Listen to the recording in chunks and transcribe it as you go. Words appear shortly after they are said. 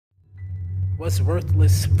What's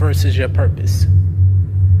worthless versus your purpose?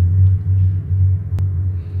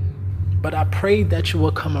 But I prayed that you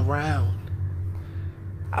would come around.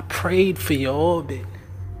 I prayed for your orbit.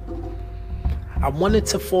 I wanted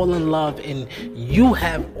to fall in love, and you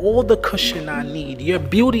have all the cushion I need. Your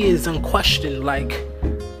beauty is unquestioned. Like,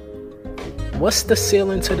 what's the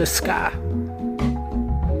ceiling to the sky?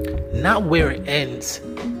 Not where it ends,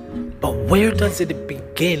 but where does it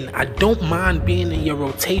begin? I don't mind being in your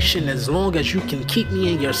rotation as long as you can keep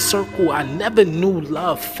me in your circle. I never knew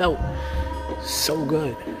love felt so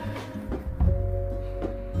good.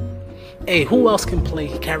 Hey, who else can play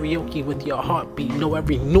karaoke with your heartbeat? Know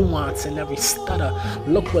every nuance and every stutter.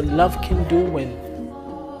 Look what love can do when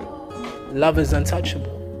love is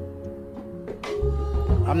untouchable.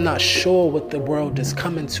 I'm not sure what the world is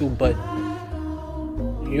coming to, but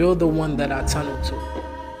you're the one that I tunnel to.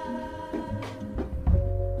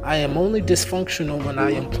 I am only dysfunctional when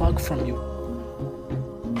I unplug from you.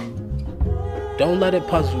 Don't let it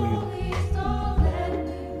puzzle you.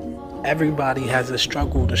 Everybody has a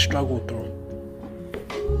struggle to struggle through.